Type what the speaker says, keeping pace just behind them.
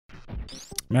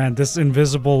Man, this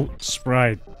invisible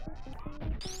Sprite.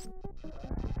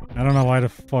 I don't know why the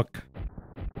fuck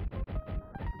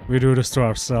we do this to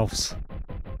ourselves.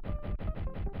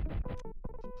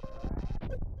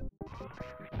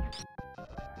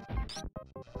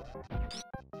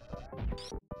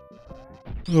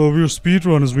 Oh, we're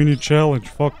speedrunners, we need challenge.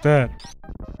 Fuck that.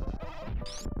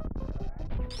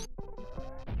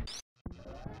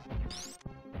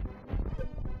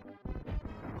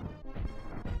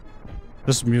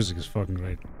 This music is fucking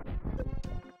great.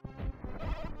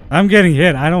 I'm getting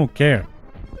hit, I don't care.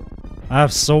 I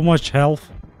have so much health.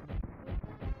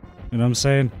 You know what I'm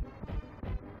saying?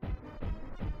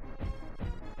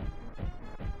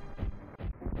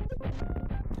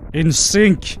 In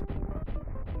sync.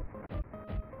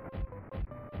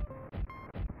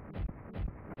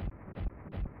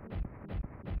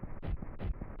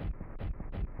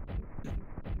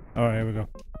 Alright, here we go.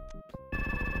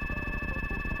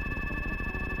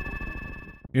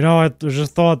 You know, I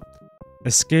just thought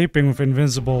escaping with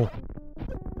invincible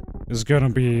is gonna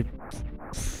be...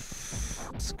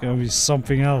 It's gonna be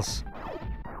something else.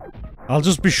 I'll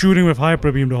just be shooting with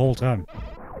hyper beam the whole time.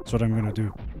 That's what I'm gonna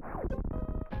do.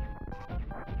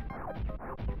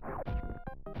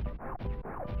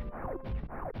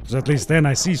 Because at least then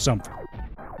I see something.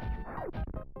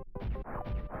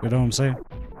 You know what I'm saying?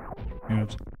 You know what I'm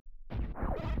saying?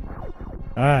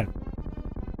 Alright.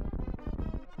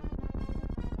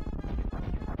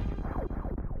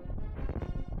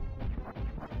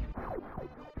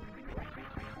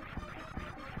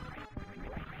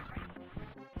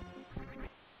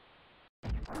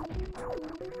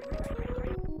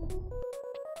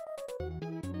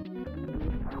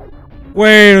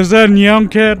 Wait, is that Young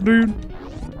Cat, dude?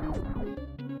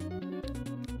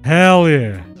 Hell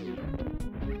yeah.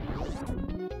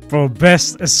 For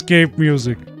best escape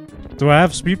music. Do I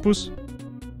have speed boost?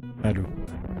 I do.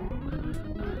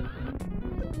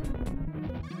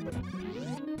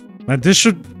 And this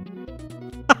should...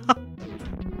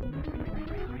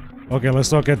 Okay,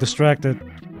 let's not get distracted.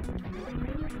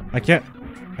 I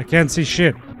can't see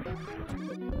shit.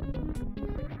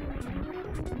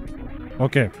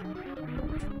 Okay.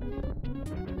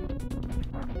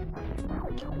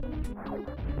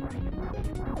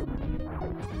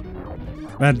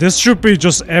 Man, this should be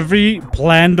just every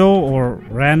Plando or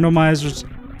randomizer's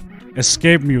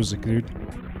escape music, dude.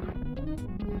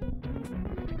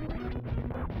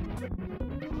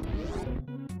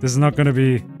 This is not gonna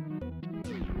be...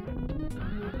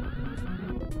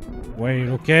 Wait,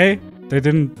 okay? They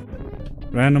didn't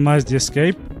randomize the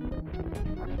escape?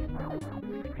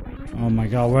 Oh my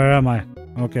god, where am I?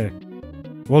 Okay.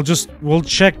 We'll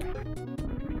check.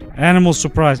 Animal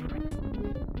surprise.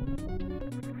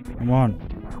 Come on.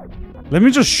 Let me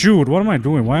just shoot. What am I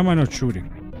doing? Why am I not shooting?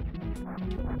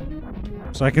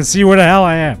 So I can see where the hell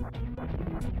I am.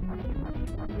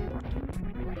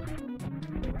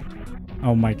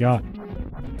 Oh my god.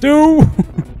 Dude!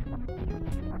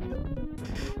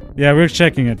 Yeah, we're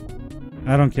checking it.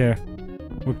 I don't care.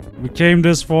 We came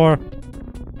this far.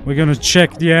 We're gonna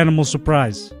check the animal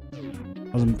surprise.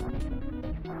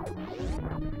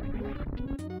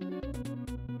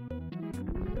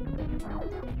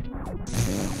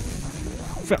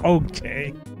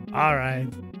 Okay. Alright.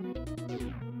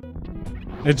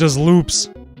 It just loops.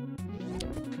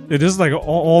 It is like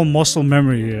all muscle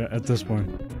memory here at this point.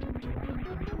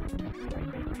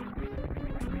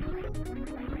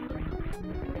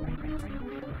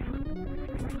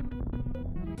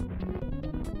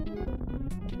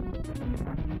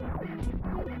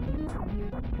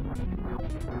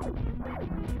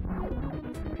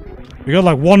 We got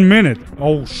like 1 minute.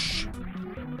 Oh sh.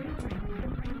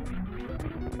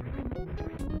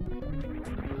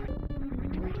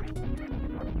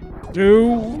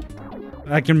 Dude,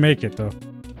 I can make it though.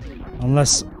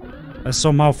 Unless I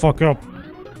somehow fuck up.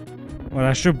 But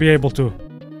I should be able to.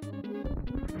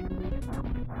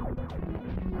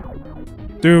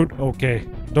 Dude, okay.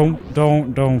 Don't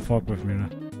fuck with me now.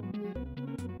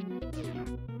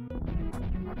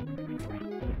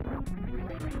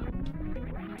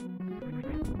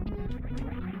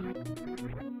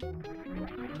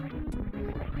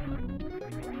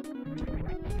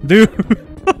 Dude.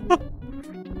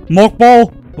 Mock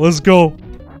ball, let's go.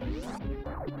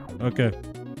 Okay.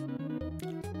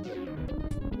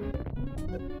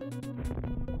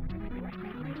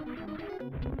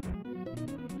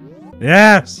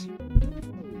 Yes.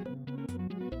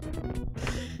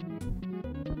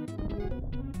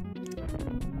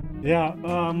 Yeah,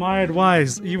 my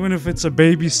advice, even if it's a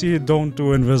baby seed, don't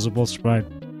do invisible Sprite.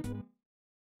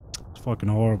 It's fucking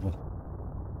horrible.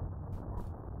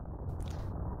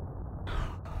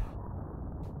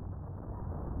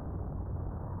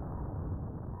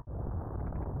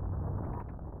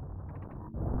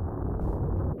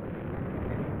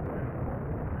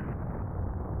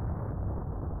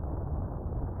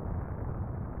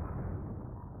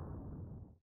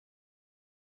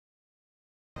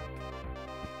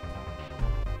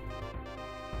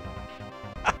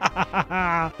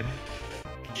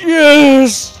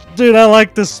 Yes! Dude, I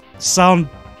like this sound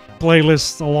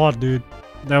playlist a lot, dude.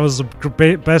 That was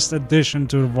the best addition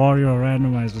to the Wario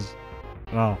randomizers.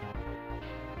 Wow.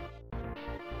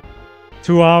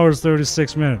 2 hours,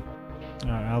 36 minutes.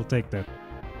 Alright, I'll take that.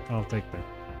 I'll take that.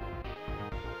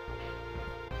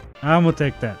 I'm gonna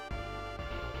take that.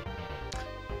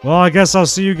 Well, I guess I'll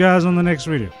see you guys on the next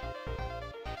video.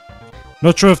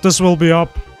 Not sure if this will be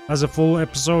up as a full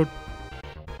episode,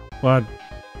 but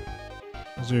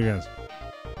I'll see you guys.